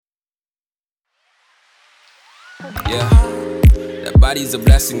Yeah, that body's a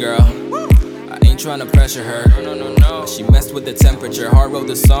blessing, girl. I ain't tryna pressure her. No. She messed with the temperature. Heart wrote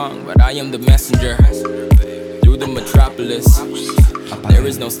the song, but I am the messenger. Through the metropolis, there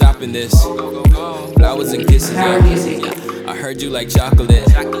is no stopping this. Flowers and kisses, girl. I heard you like chocolate.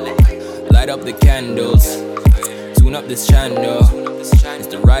 Light up the candles. Tune up this channel. It's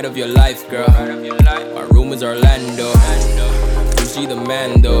the ride of your life, girl. My room is Orlando. You see the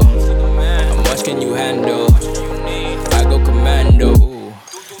man though. How much can you handle? I go commando. Ooh,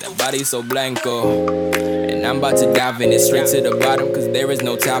 that body so blanco. And I'm about to dive in it straight to the bottom, cause there is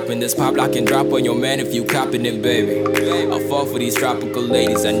no topping this. Pop lock and drop on your man if you copping it, baby. I'll fall for these tropical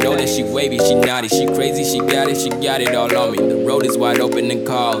ladies. I know that she wavy, she naughty, she crazy, she got it all on me. The road is wide open and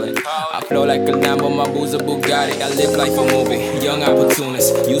calling. I flow like a Lambo, my boo's a Bugatti. I live life a movie, young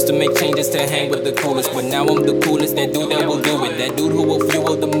opportunist. Used to make changes to hang with the coolest, but now I'm the coolest. That dude that will do it, that dude who will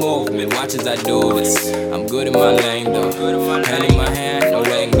fuel the movement. Watch as I do this. I'm good in my lane though. Hand in my hand, no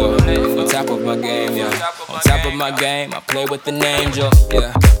letting go. On top of my game, yeah. On top of my game, I play with an angel.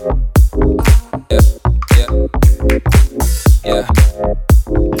 Yeah. Yeah.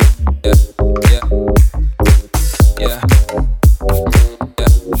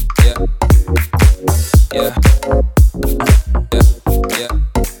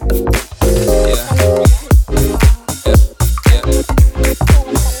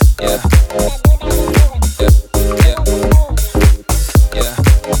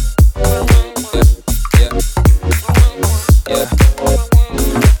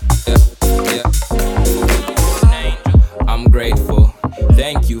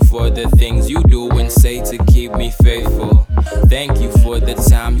 Thank you for the things you do and say to keep me faithful. Thank you for the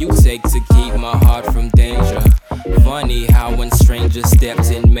time you take to keep my heart from danger. Funny how when strangers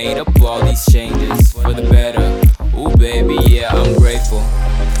stepped in, made up all these changes for the better. Ooh baby, yeah, I'm grateful.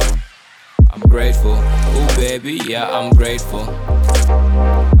 I'm grateful. Ooh baby, yeah, I'm grateful.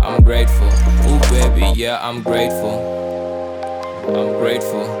 I'm grateful. Ooh baby, yeah, I'm grateful. I'm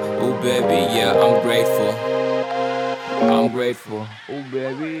grateful. Ooh baby, yeah, I'm grateful. I'm grateful. Ooh,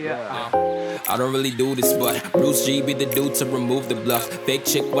 baby, yeah. I don't really do this, but Bruce G be the dude to remove the bluff. Fake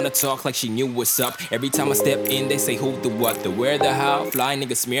chick wanna talk like she knew what's up. Every time I step in, they say who, the what, the where, the how. Fly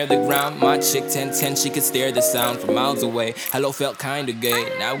nigga smear the ground. My chick 10-10, she could stare the sound from miles away. Hello felt kinda gay,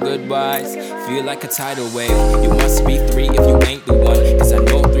 now goodbyes feel like a tidal wave. You must be 3 if you ain't the one, cause I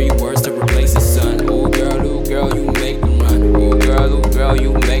know 3 words to replace the sun. Ooh girl, you make them run. Ooh girl,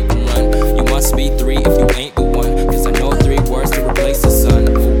 you make them run. You must be 3 if you ain't the one, cause I know 3 words to replace the sun.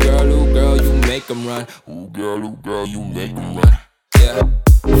 Ooh girl, you make them run. Ooh girl, you make them run. Yeah.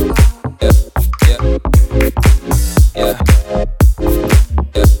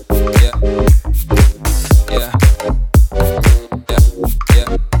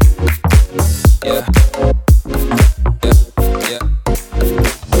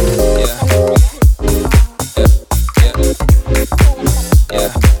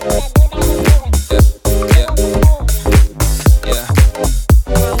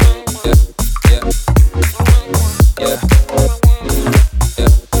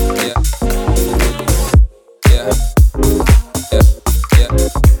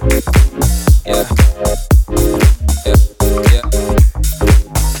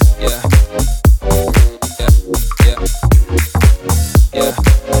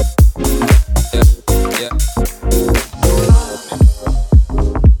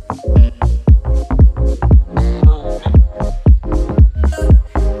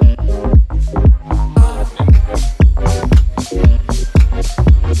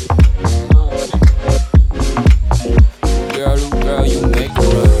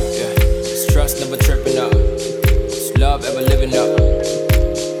 Love ever living up.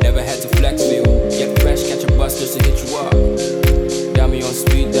 Never had to flex for you. Get fresh, catch a bus just to hit you up. Got me on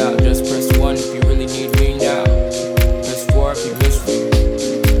speed dial. Just press 1 if you really need me now. Press 4 if you miss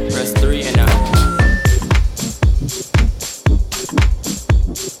me. Press 3 and out.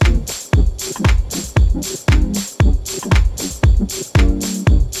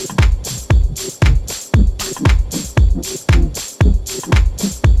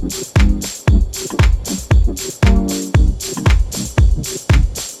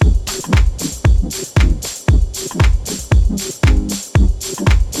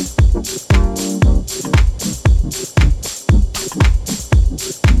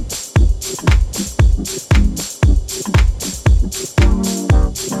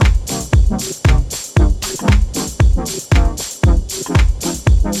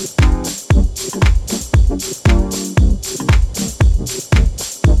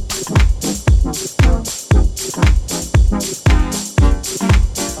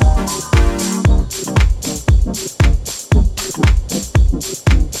 Thank you.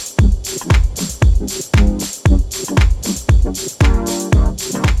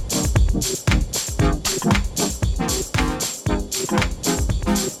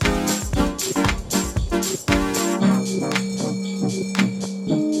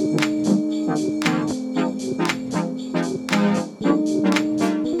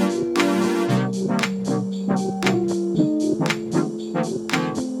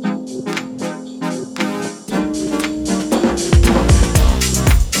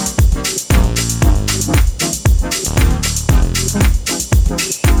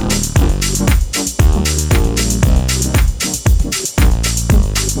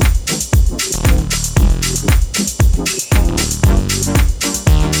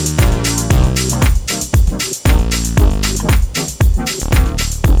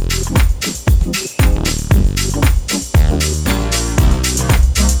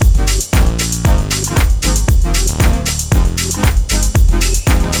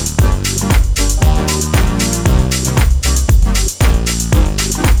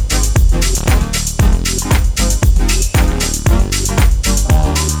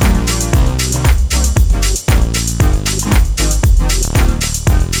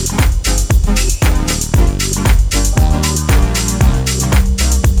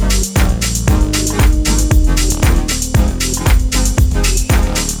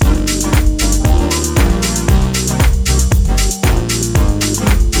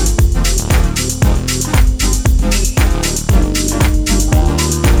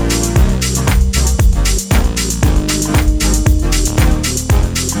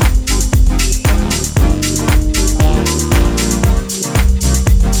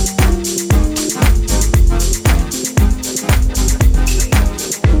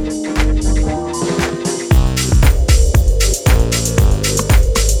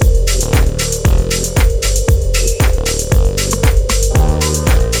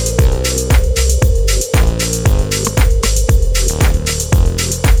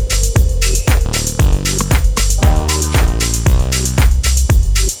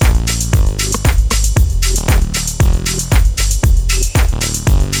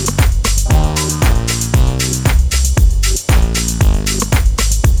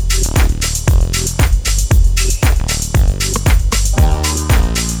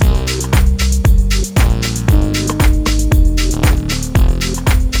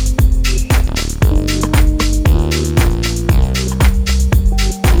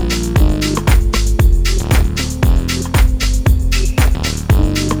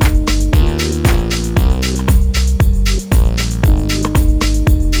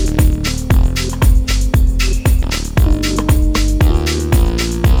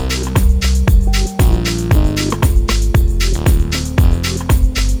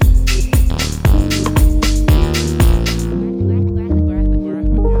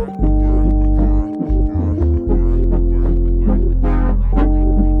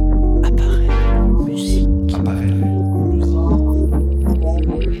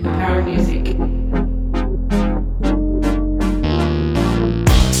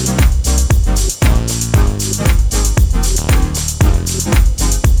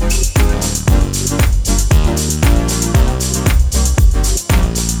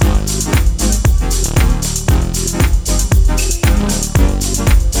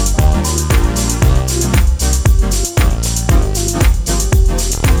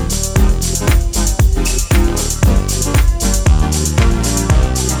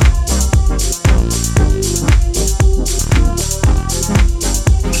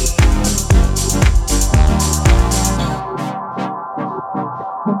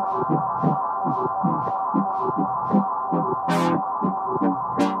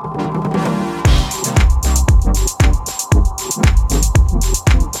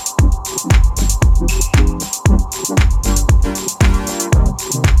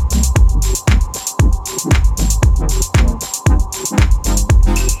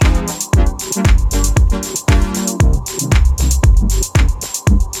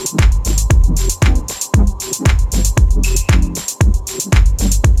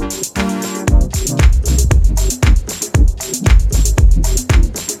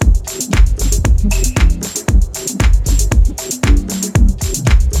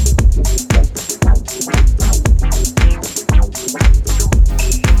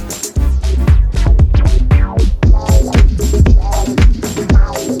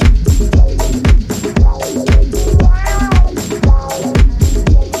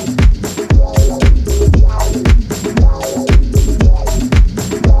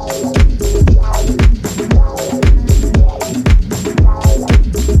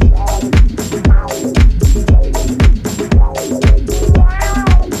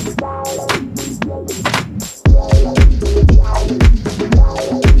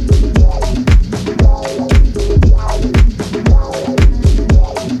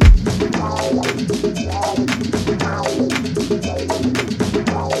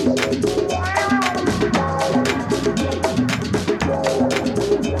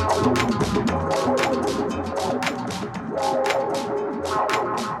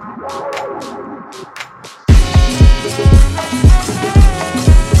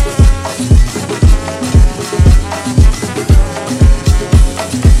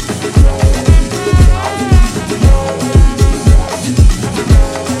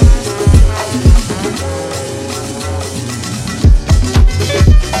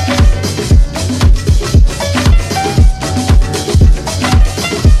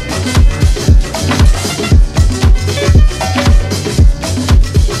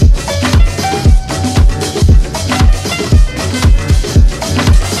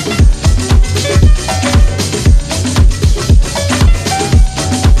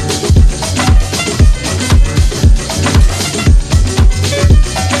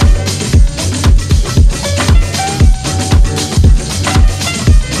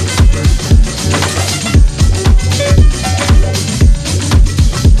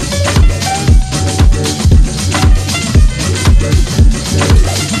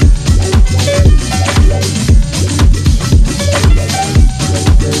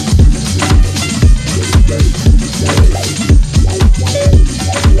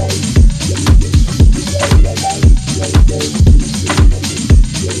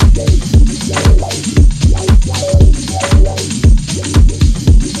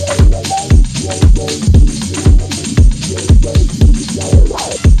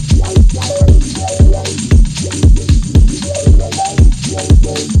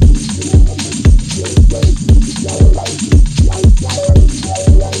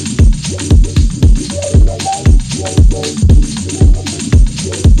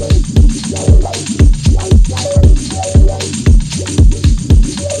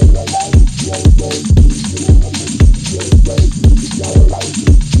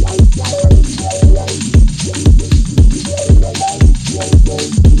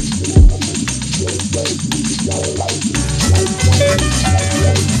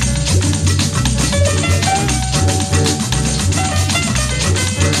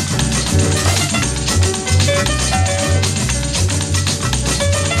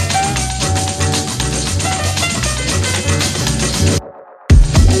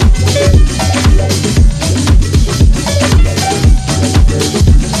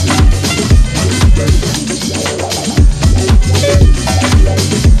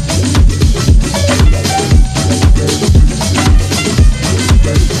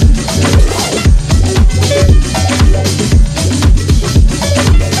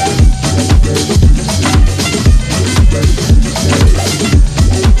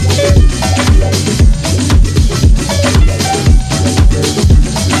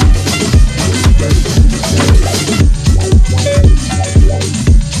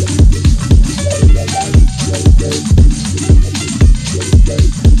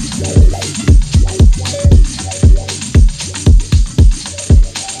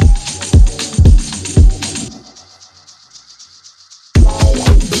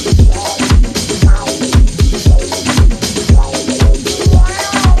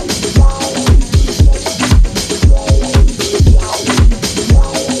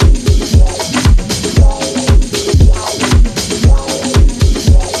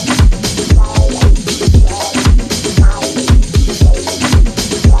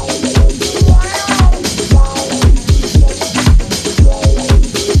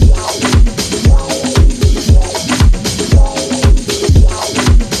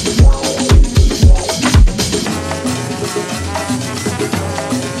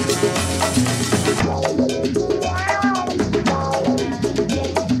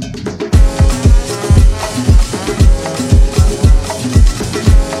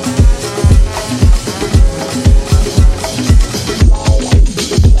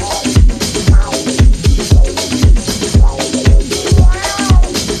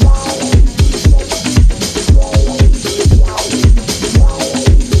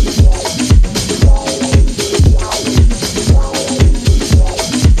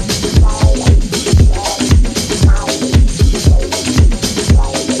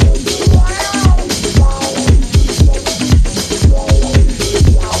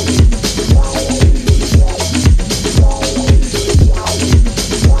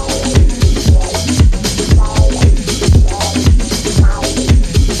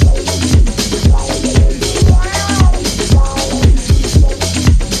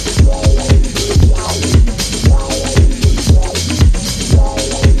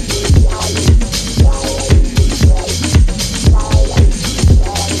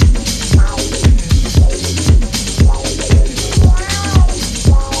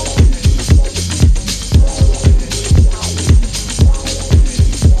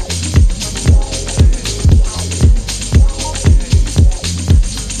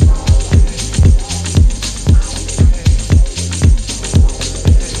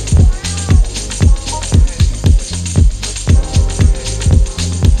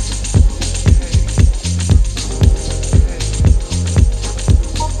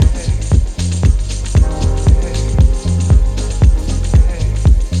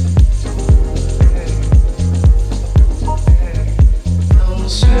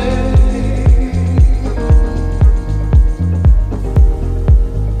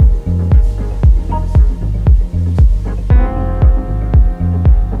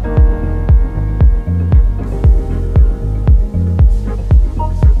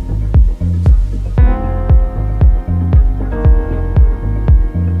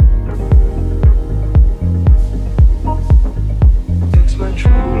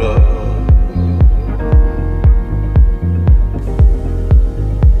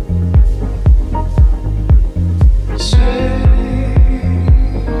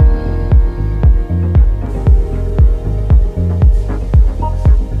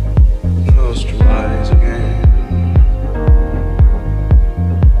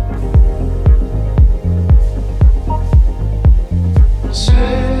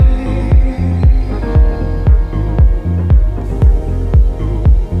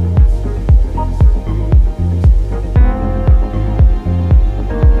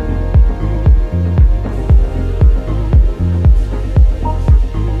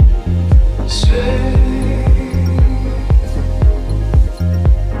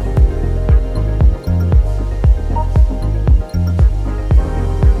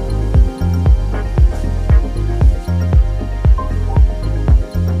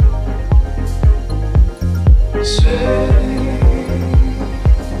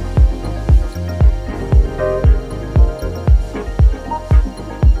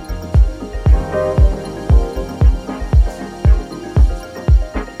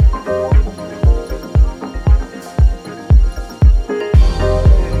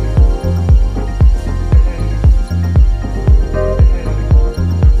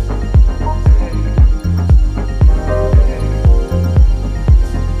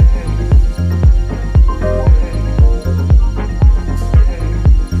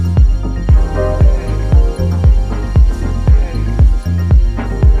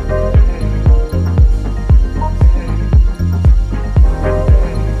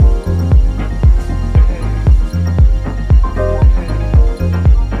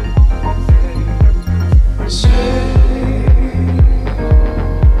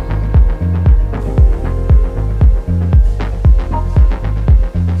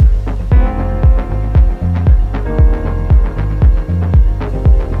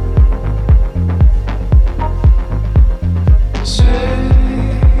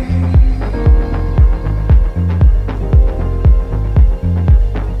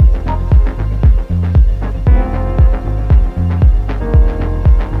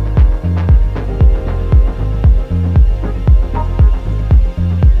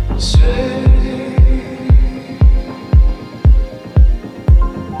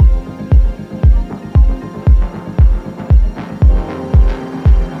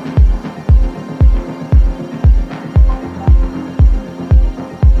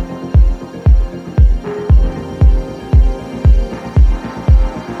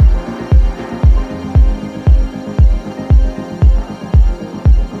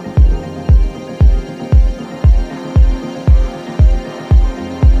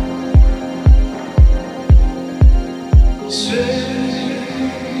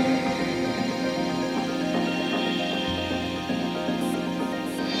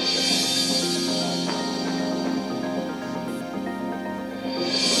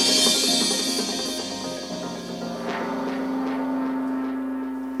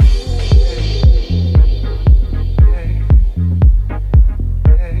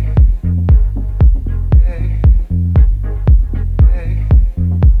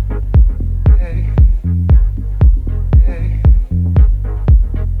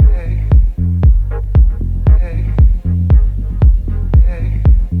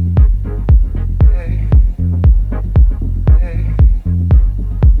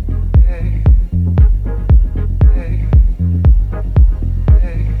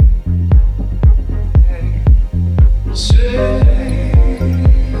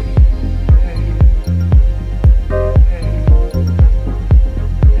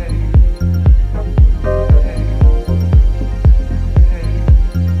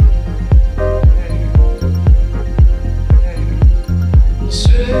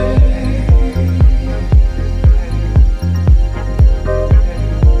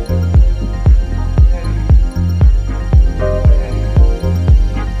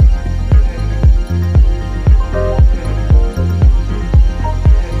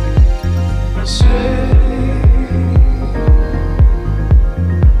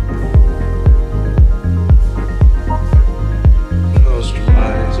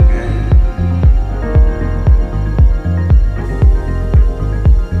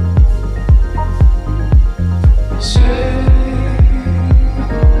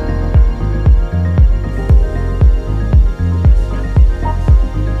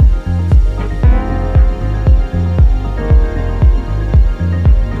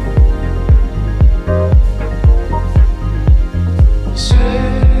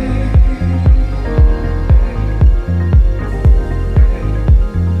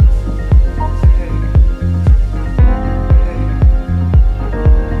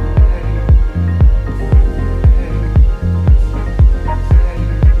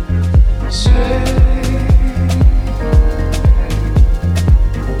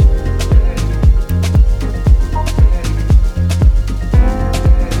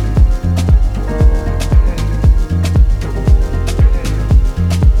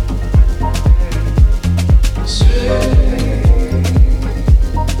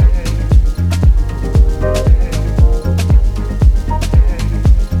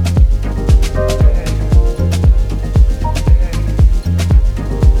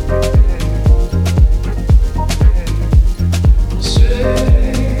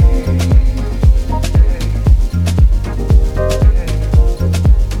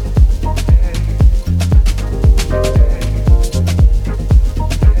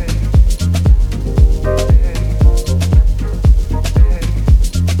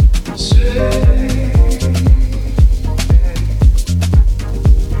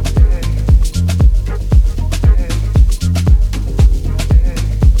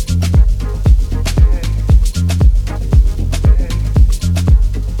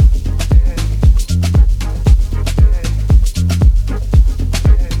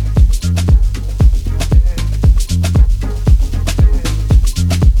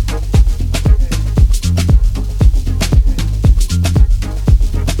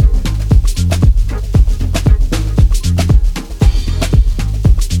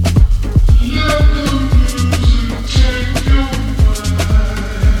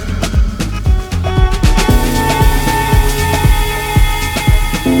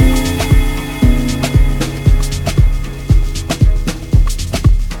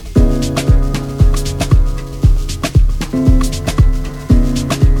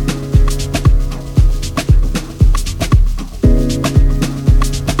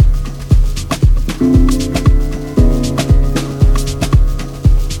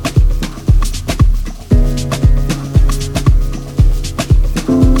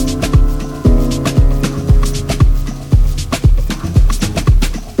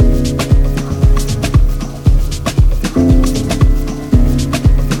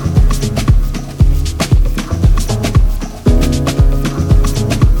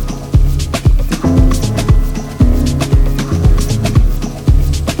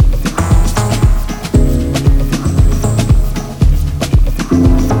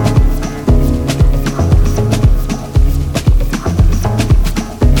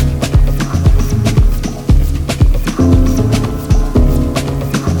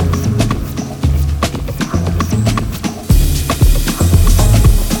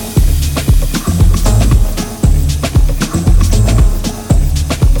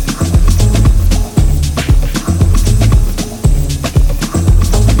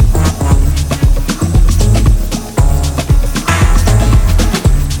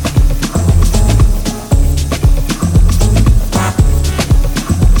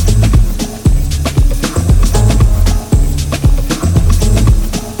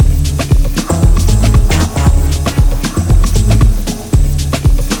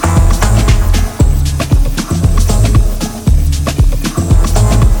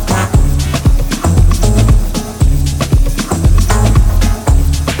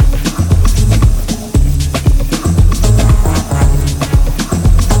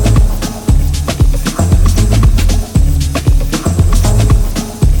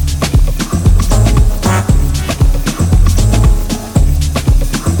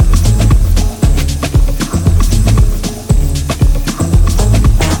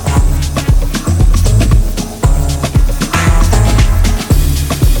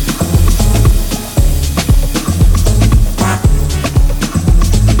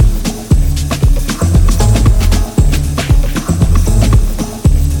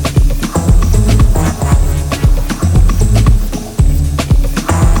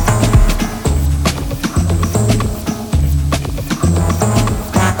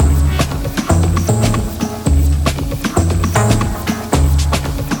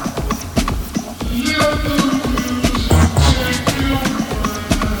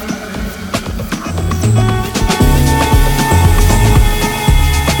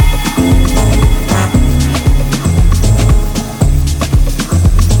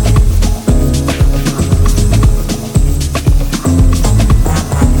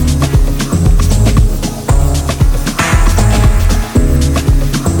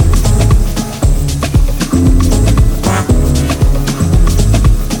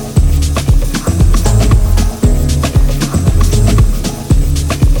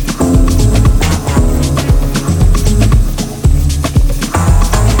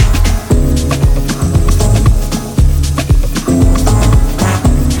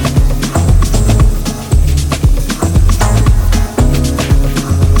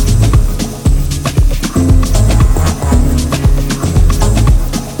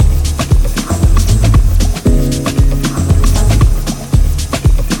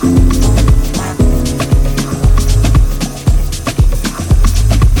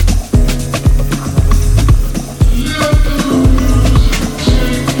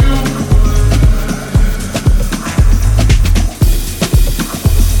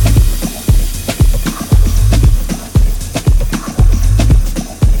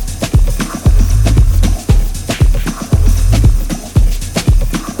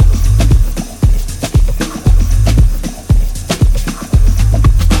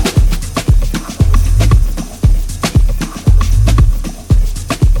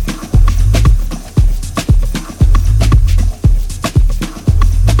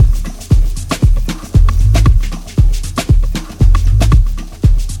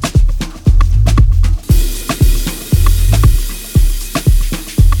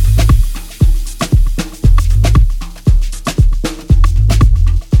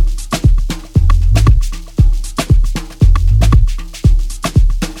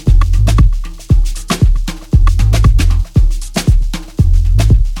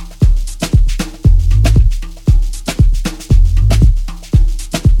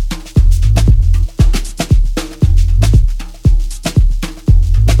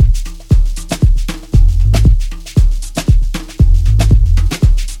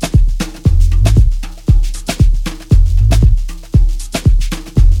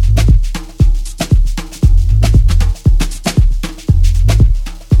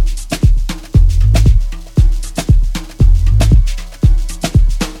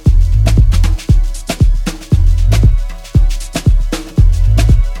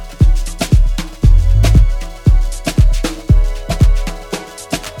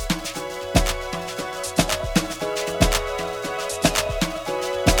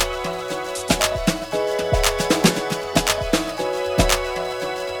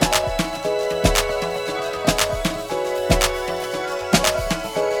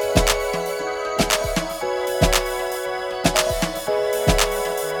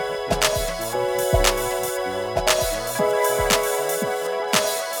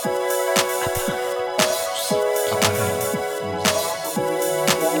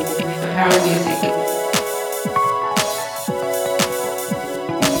 music.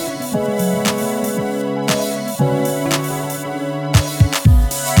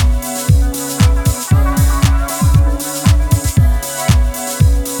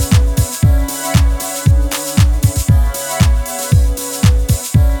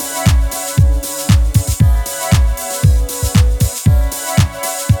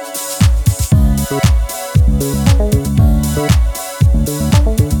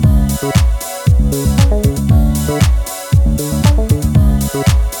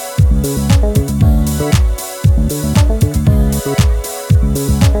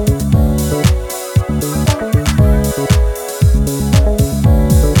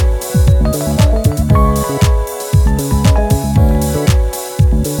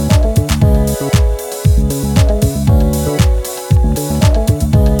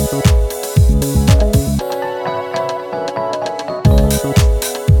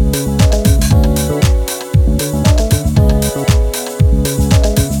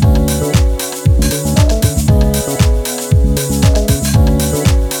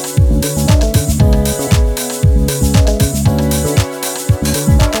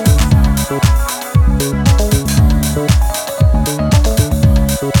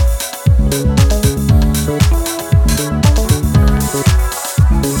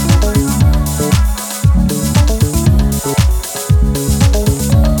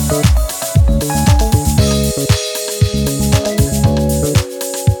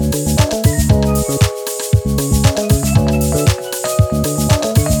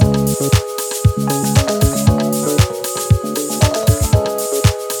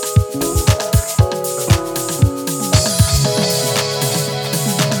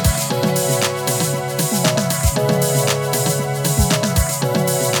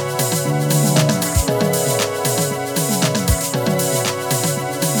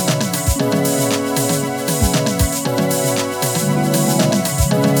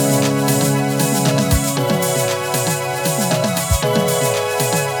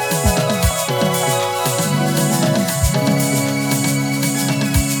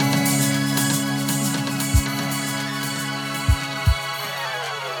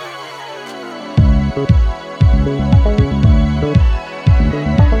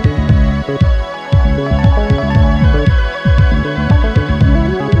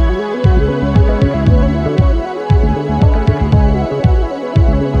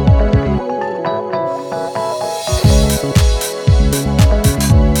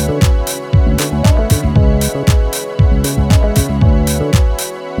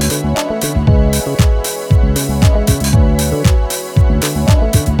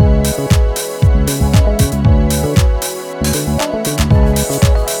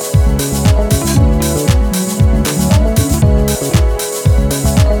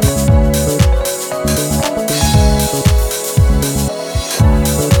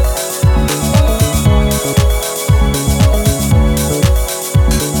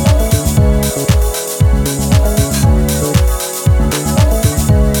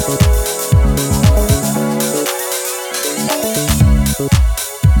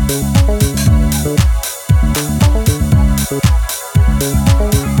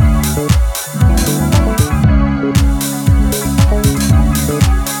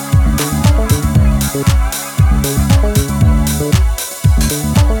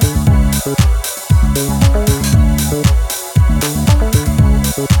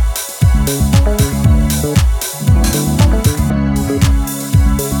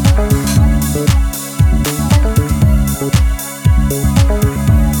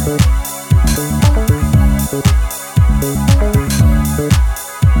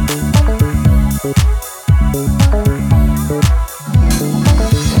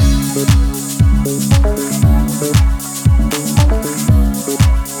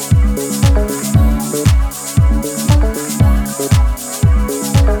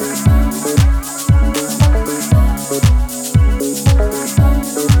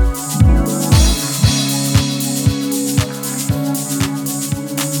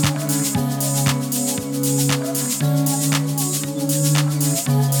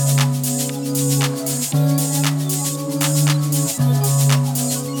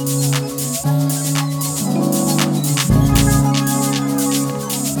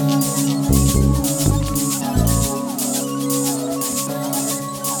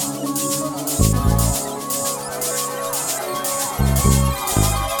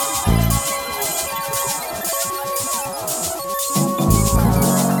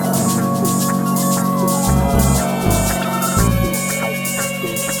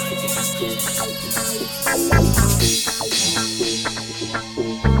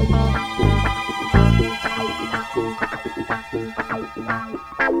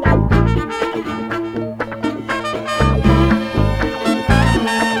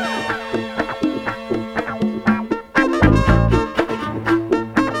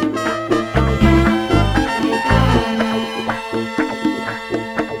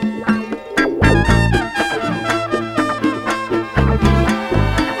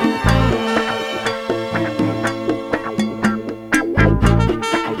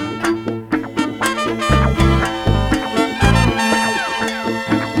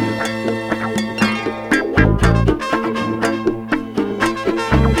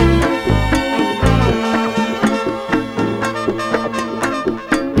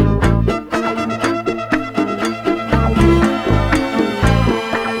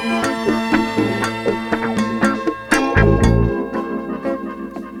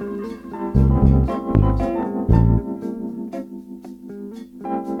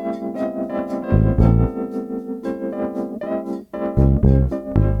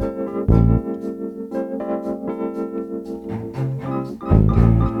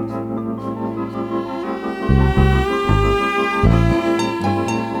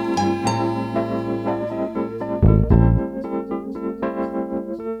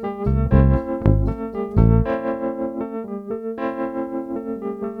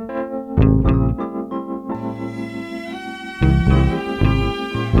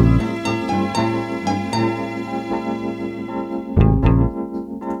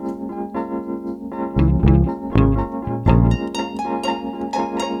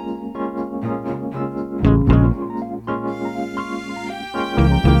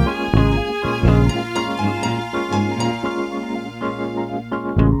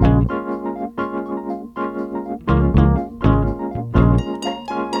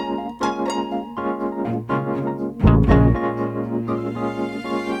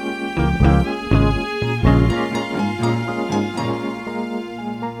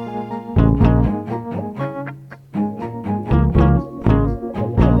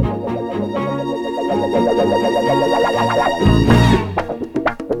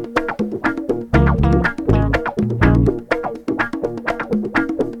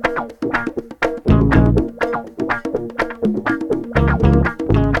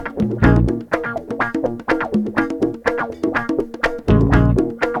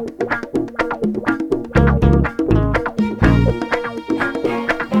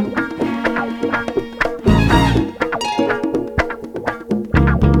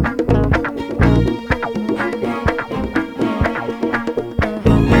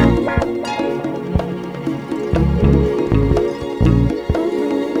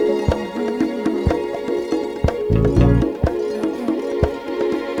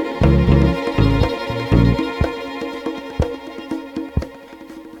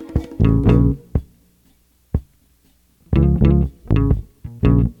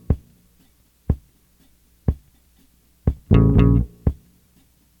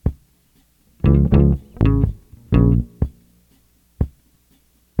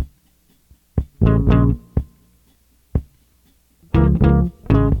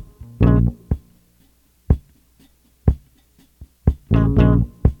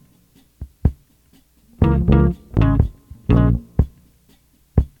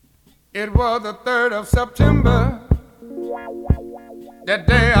 It was the 3rd of September. That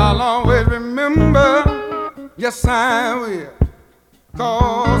day I'll always remember. Yes, I will.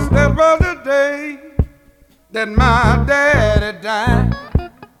 'Cause that was the day that my daddy died.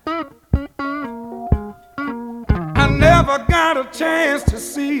 I never got a chance to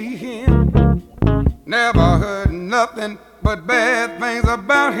see him. Never heard nothing but bad things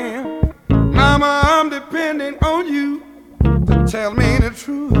about him. Mama, I'm depending on you to tell me the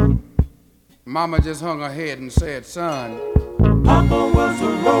truth. Mama just hung her head and said, son, Papa was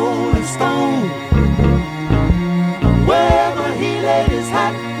a rolling stone. Wherever he laid his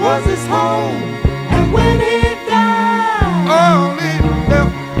hat was his home. And when he died, all he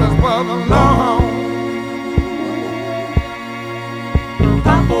left us was alone.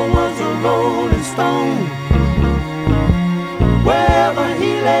 Papa was a rolling stone. Wherever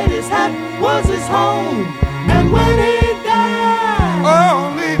he laid his hat was his home. And when he died,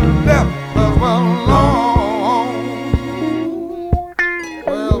 all he left us was alone.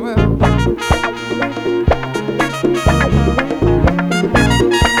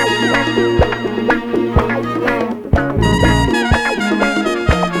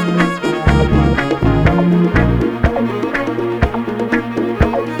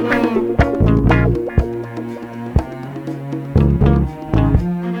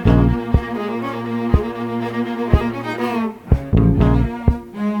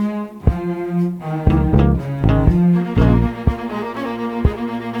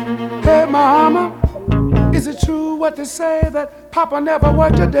 Is it true what they say that Papa never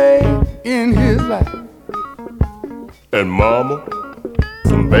worked a day in his life? And Mama,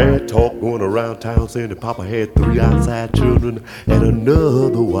 some bad talk going around town saying that Papa had 3 outside children and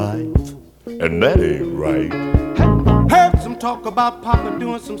another wife. And that ain't right. heard some talk about Papa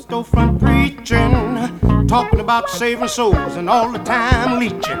doing some storefront preaching, talking about saving souls and all the time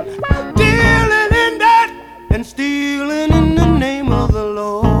leeching, dealing in that and stealing in the name of the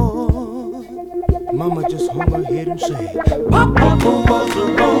Lord. Mama just hung her head and said, Papa was a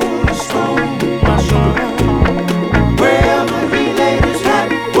rolling stone, my son. Wherever he laid his hat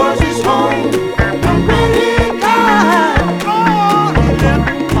was his home. And when he died, all he left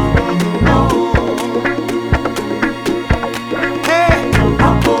was alone. Hey,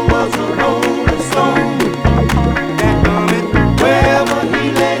 Papa was a rolling stone. That it. Wherever he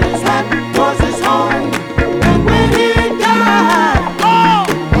laid his hat was his home. And when he died, all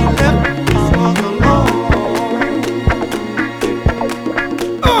he left was alone.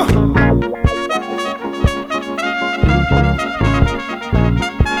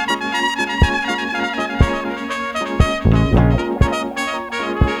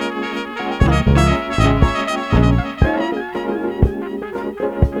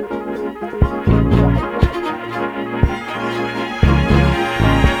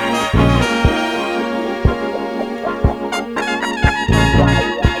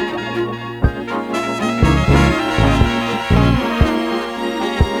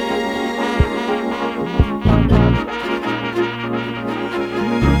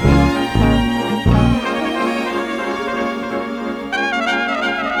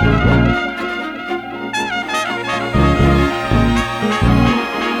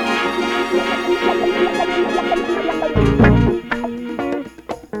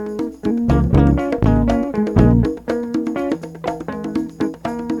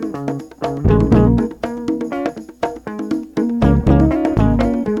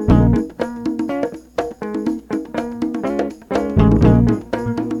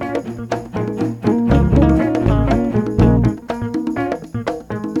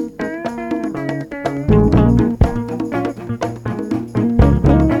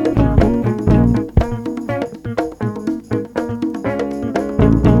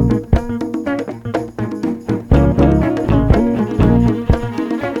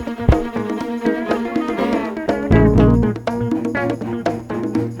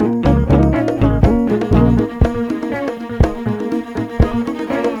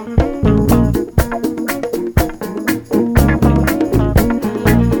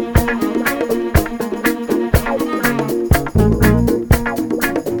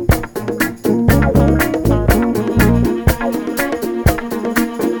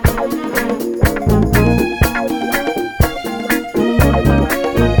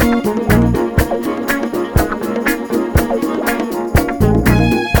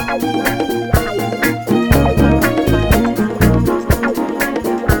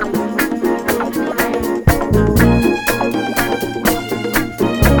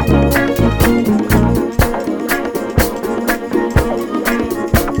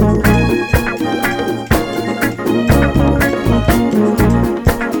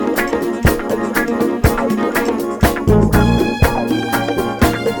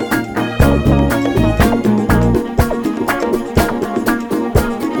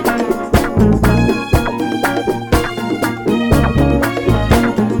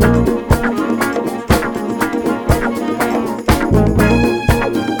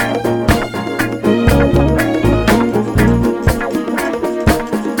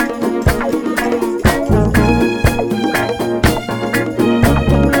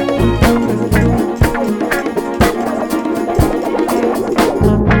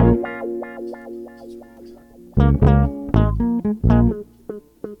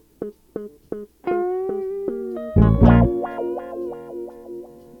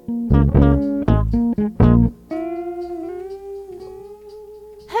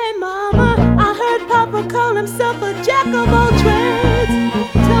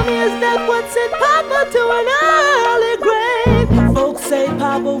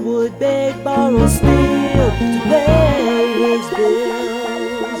 would beg, borrow, steal to pay his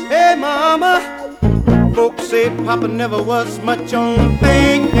bills. Hey, mama, folks say Papa never was much on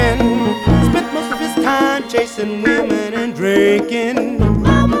thinking. Spent most of his time chasing women and drinking.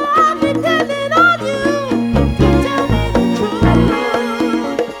 Mama, I'm depending on you to tell me the truth.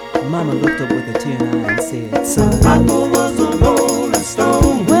 Mama looked up with a tear in her eye and said, son, Papa was a rolling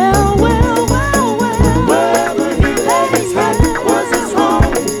stone. well, well, well, well. Wherever he laid his hat was his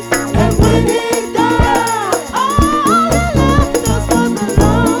home. And when he died, all that left us was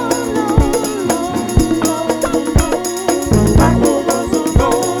alone. Papa was a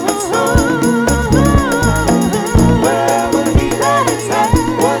rolling stone. Wherever he laid his hat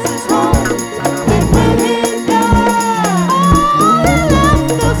was his home. And when he died, all that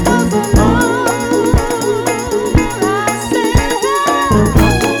left us was alone.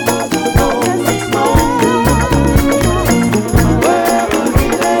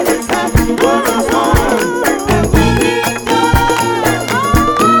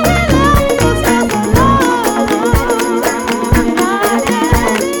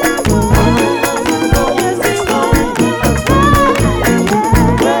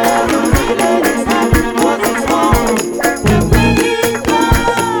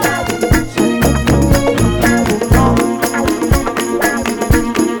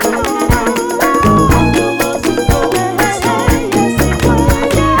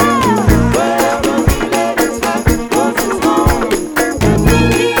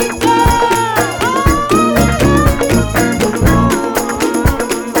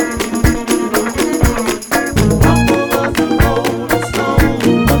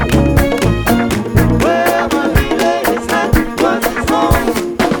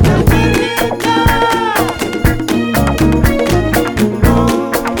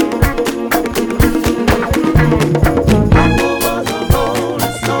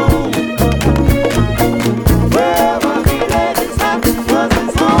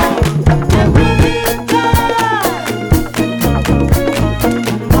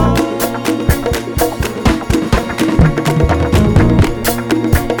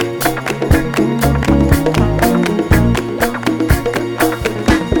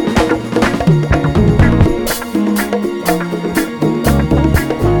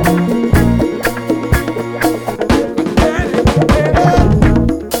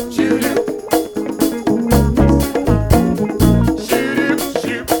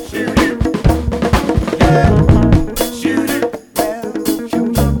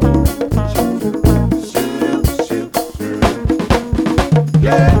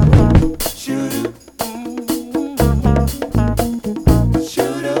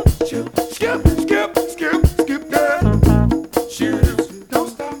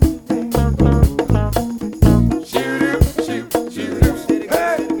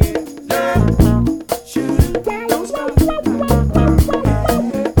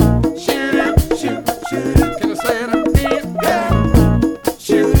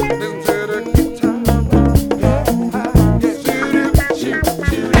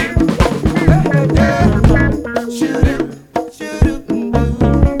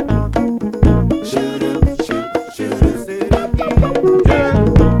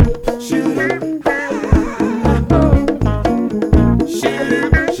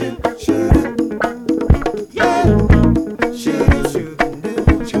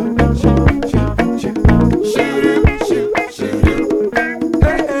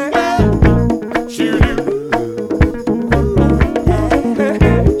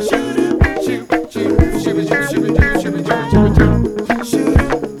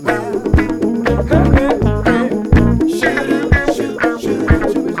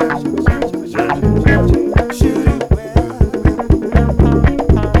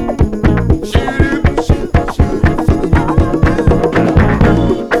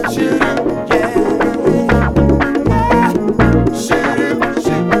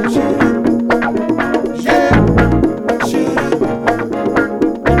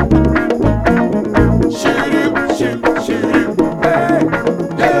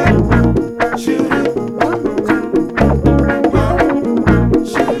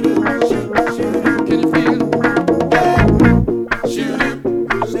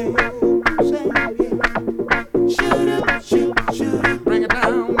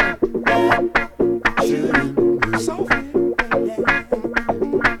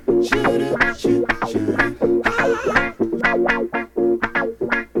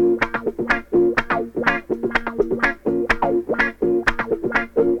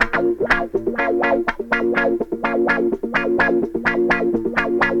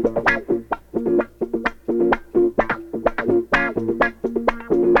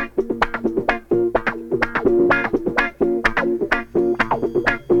 I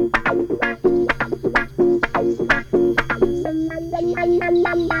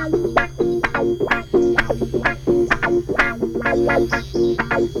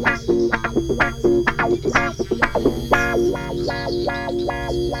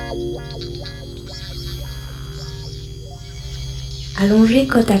Allongés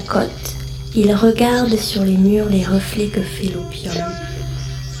côte à côte, ils regardent sur les murs les reflets que fait l'opium.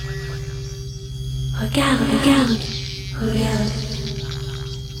 Regarde, regarde, regarde.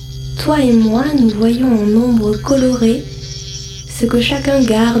 Toi et moi, nous voyons en ombre colorée ce que chacun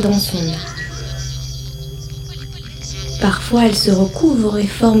garde en son âme. Parfois, elles se recouvrent et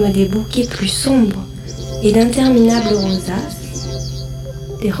forment des bouquets plus sombres et d'interminables rosaces.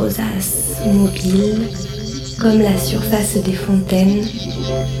 Des rosaces mobiles, comme la surface des fontaines,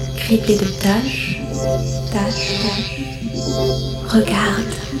 criblées de taches, taches, taches.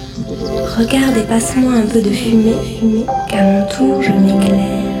 Regarde, regarde et passe-moi un peu de fumée, qu'à mon tour je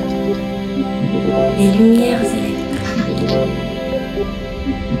m'éclaire. Les lumières électriques.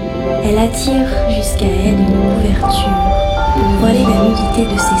 Elle attire jusqu'à elle une couverture pour voiler la nudité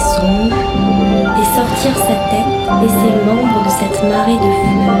de ses songes et sortir sa tête et ses membres de cette marée de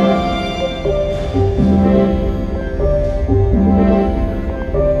fleurs.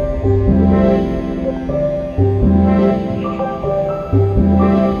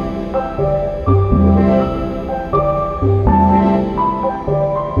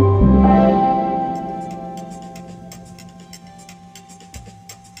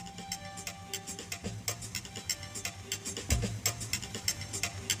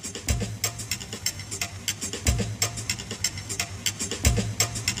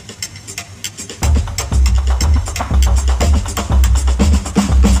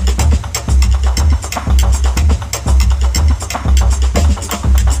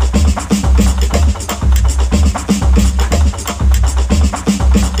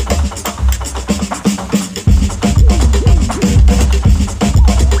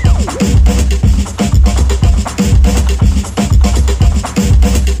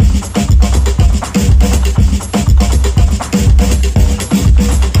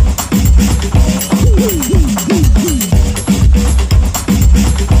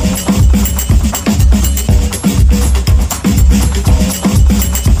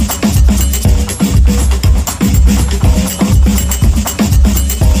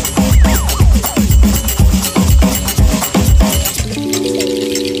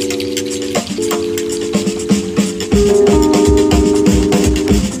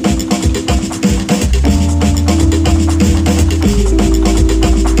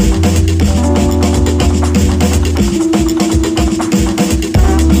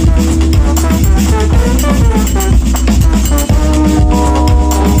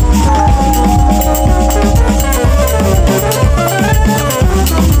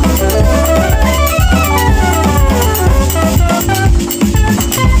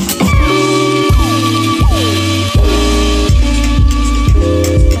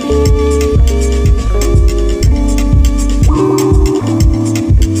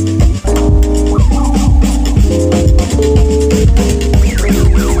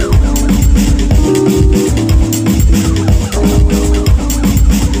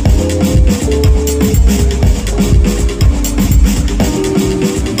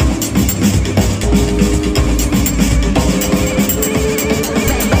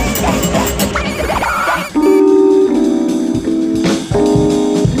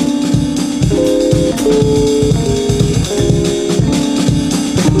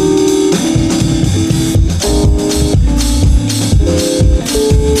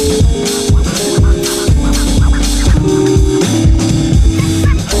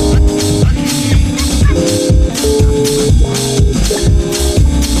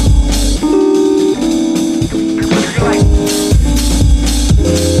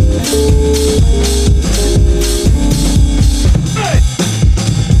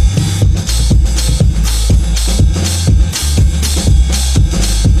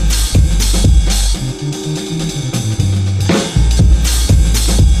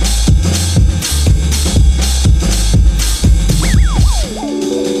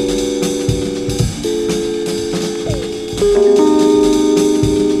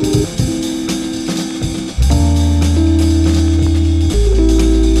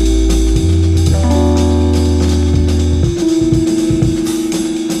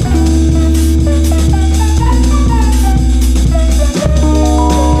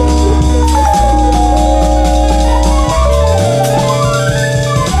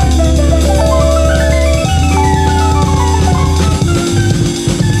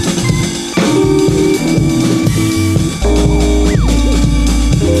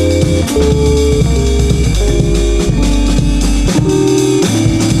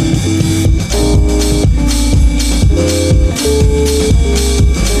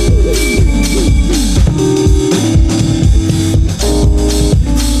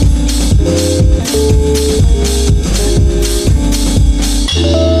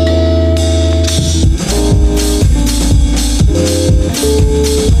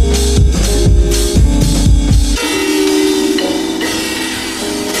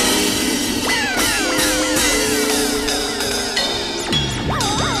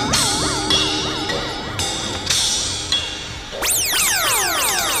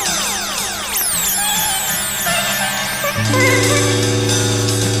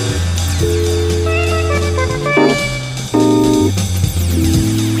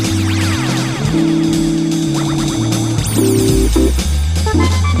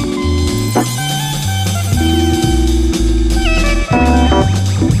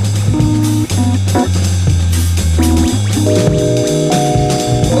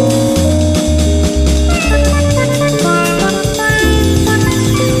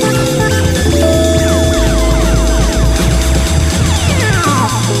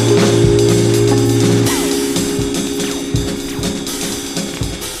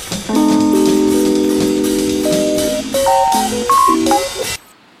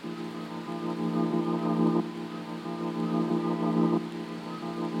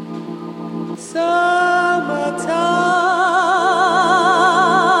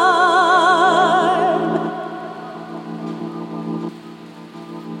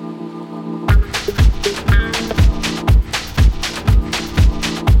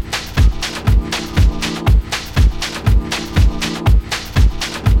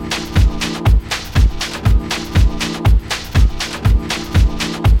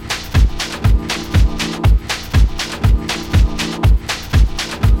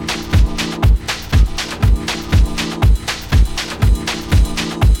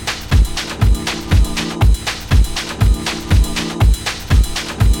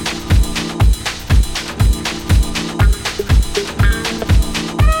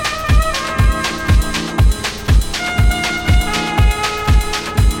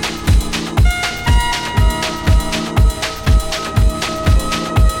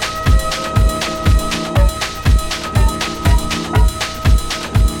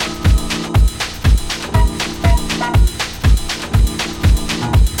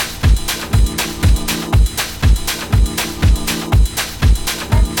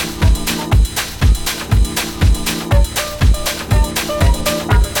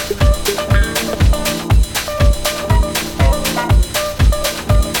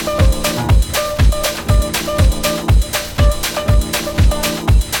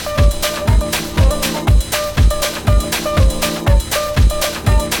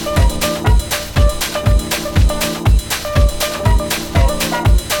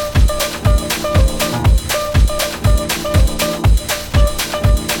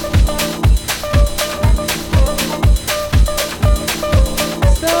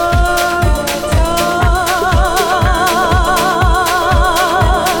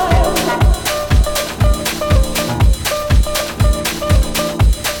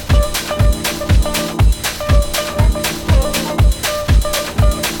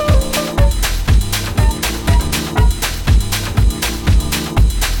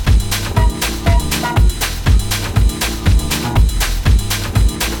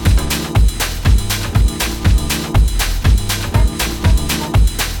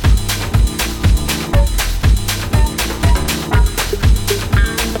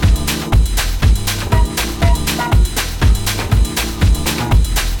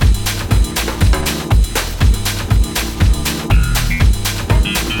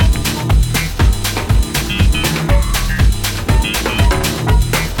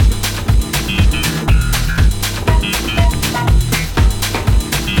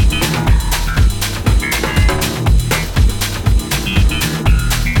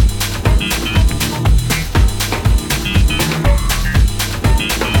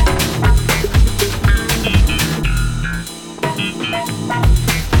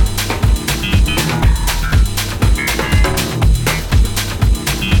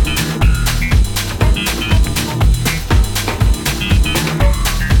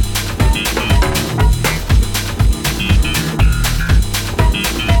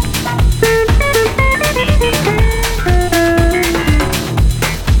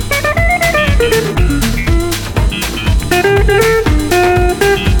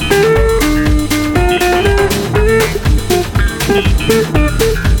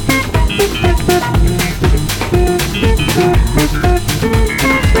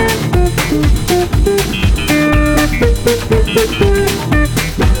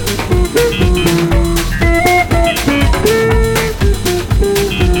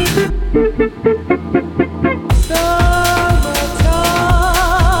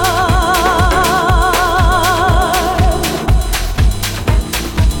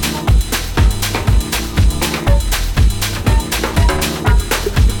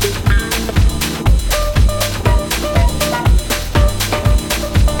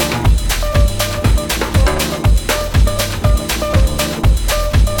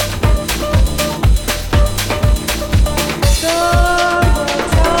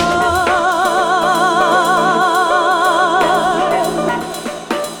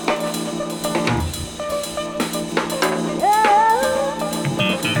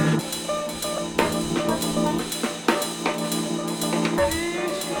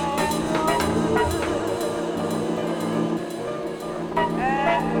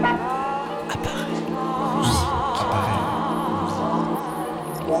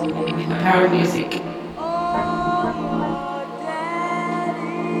 Power music.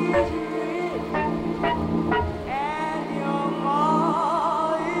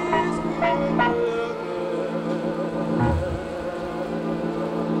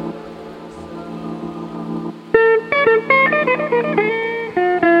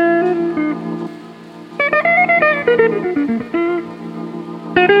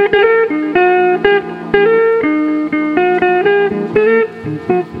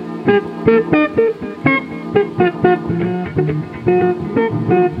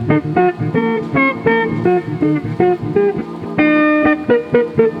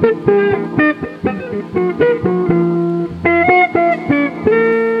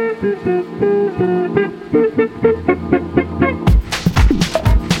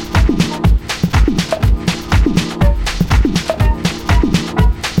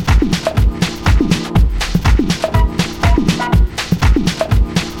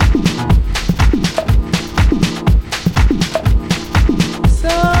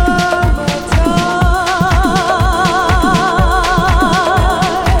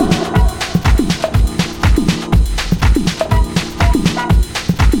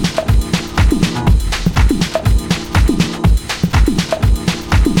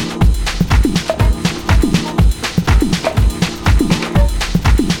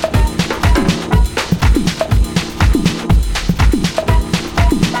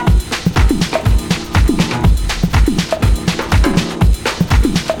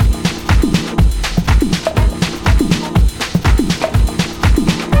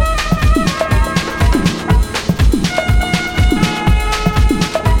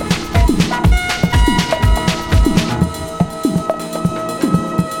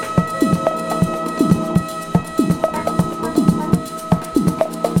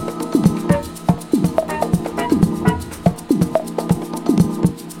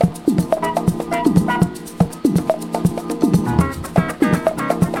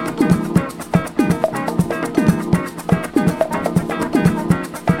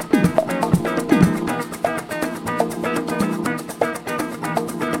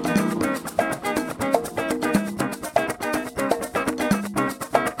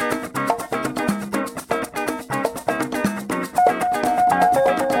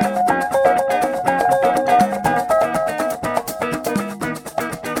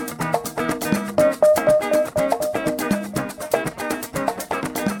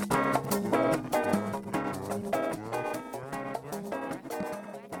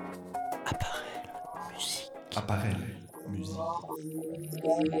 Apparel musique.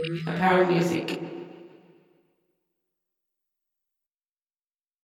 Power music.